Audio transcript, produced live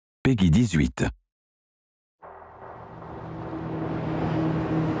Peggy 18.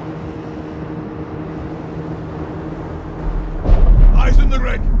 Eyes on the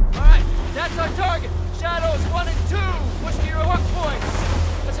rig. Alright, that's our target. Shadows 1 and 2. Push to your hook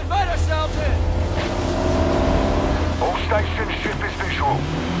points. Let's invite ourselves in. All stations, ship is visual.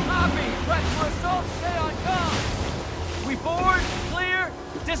 Copy. Prep for assault. Stay on comm. We board, clear,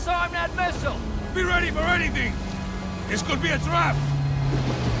 disarm that missile. Be ready for anything. This could be a trap.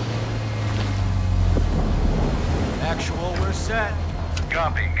 Actual, we're set.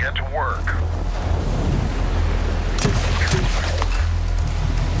 Copy, get to work.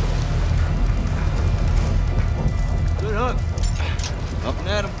 Good hook. Up and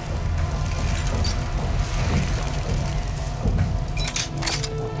at him.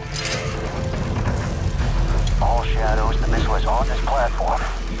 All shadows, the missile is on this platform.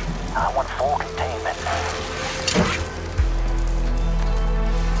 I want full containment.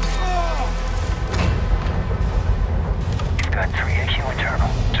 You've got 3 AQ internal.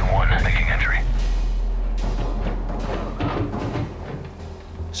 2-1, making entry.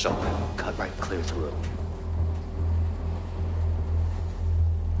 So, cut right clear through.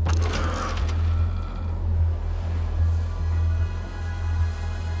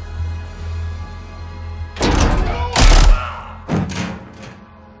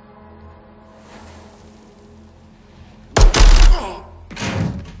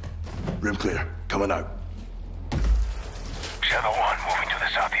 Room clear. Coming out. Shadow 1, moving to the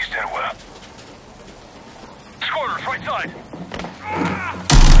southeast stairwell. Squatters, right side.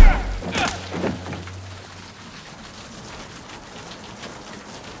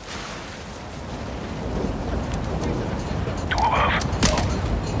 Two above.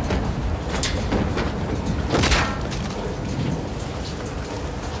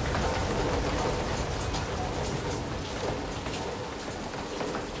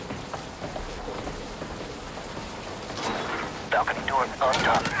 Balcony door on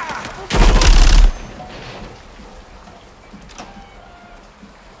top.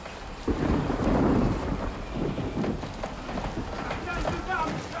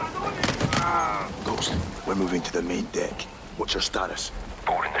 Ghost, we're moving to the main deck. What's your status?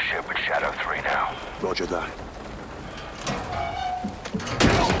 Boarding the ship with Shadow 3 now. Roger that.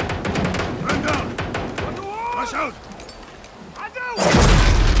 Run down! Rush out!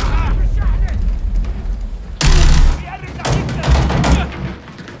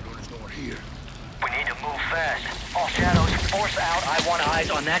 We need to move fast. All shadows, force out. I want eyes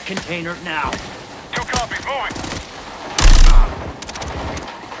on that container now. 2 copies, moving.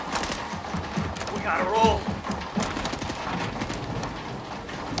 We gotta roll.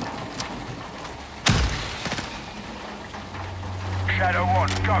 Shadow 1,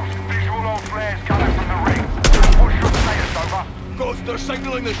 Ghost. Visual on flares coming from the ring. What's your status, over? Ghost, they're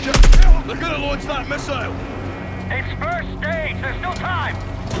signaling the ship. They're gonna launch that missile. It's first stage. There's still time.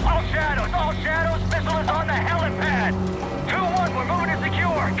 All shadows, missile is on the helipad. 2-1, we're moving to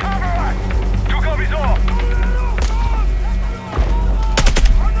secure. Cover us. 2 copies off.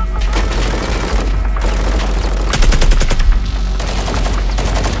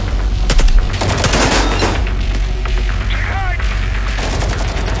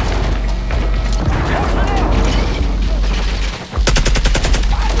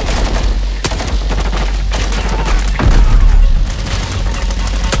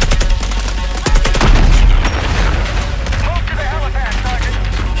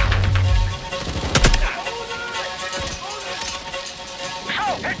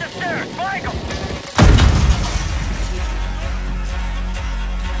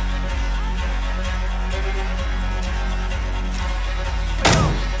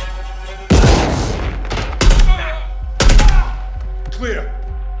 Clear.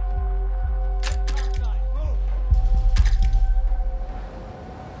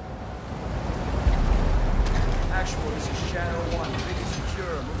 Actual, this is Shadow 1. Rig is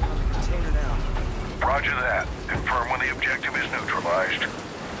secure. Moving on the container now. Roger that. Confirm when the objective is neutralized.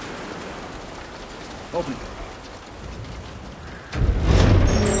 Open.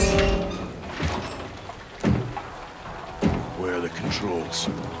 Where are the controls?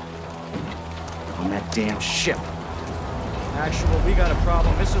 On that damn ship. Actual, we got a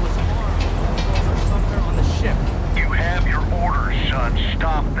problem. Missile is armed. Controls are somewhere on the ship. You have your orders, son.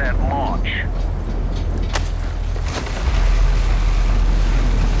 Stop that launch.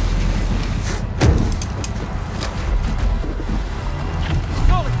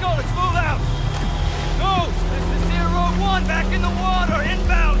 Let's move out! Ghost, this is 0-1, back in the water,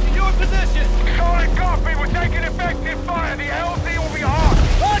 inbound, to your position! Solid copy, we're taking effective fire. The LZ will be hard.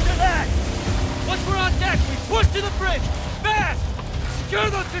 Roger that! Once we're on deck, we push to the bridge! Fast! Secure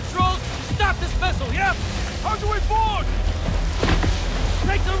those controls! Stop this missile, yep! How do we board?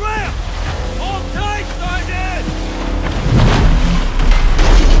 Take the ramp! Hold tight, Sergeant!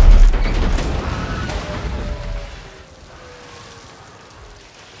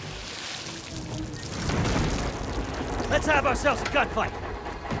 Let's have ourselves a gunfight!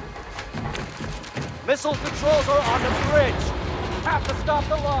 Missile controls are on the bridge! Have to stop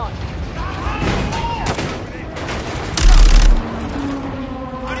the launch!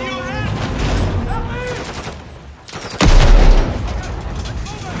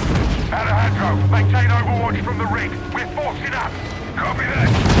 Alejandro, maintain overwatch from the rig. We're forcing up. Copy that.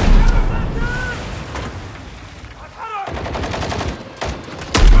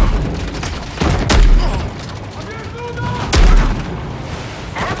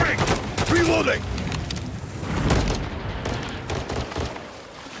 Moving! Reloading!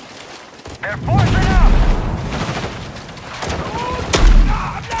 They're forcing up!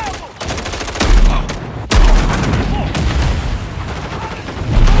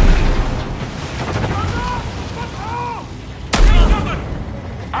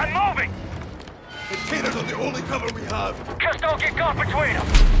 I'm moving! Containers are the only cover we have! Just don't get caught between them!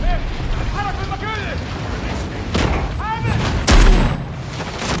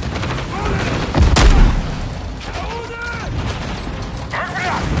 Hurry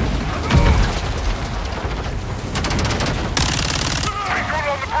up! Visual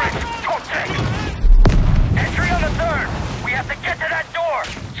on the bridge! Contact! Entry on the third! We have to get to that door!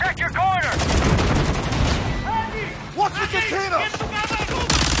 Check your corner! Watch the containers!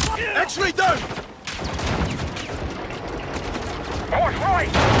 X-ray down! Horse right!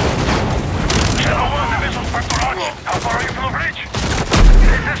 Channel 1, the missile's first launch. How far are you from the bridge?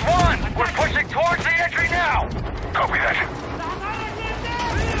 This is 1! We're pushing towards the entry now! Copy that.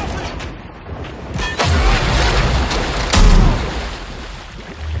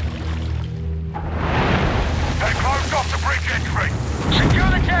 They closed off the bridge entry. Secure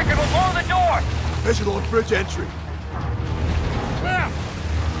the deck and we'll blow the door! Visual on bridge entry.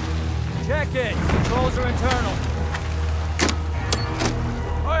 Check it. Controls are internal.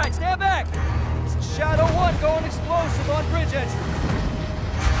 All right, stand back. This is Shadow 1 going explosive on bridge entry.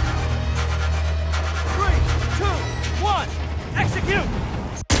 3, 2, 1, execute!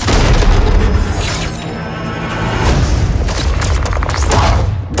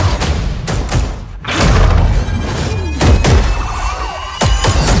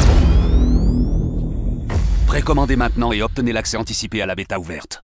 Précommandez maintenant et obtenez l'accès anticipé à la bêta ouverte.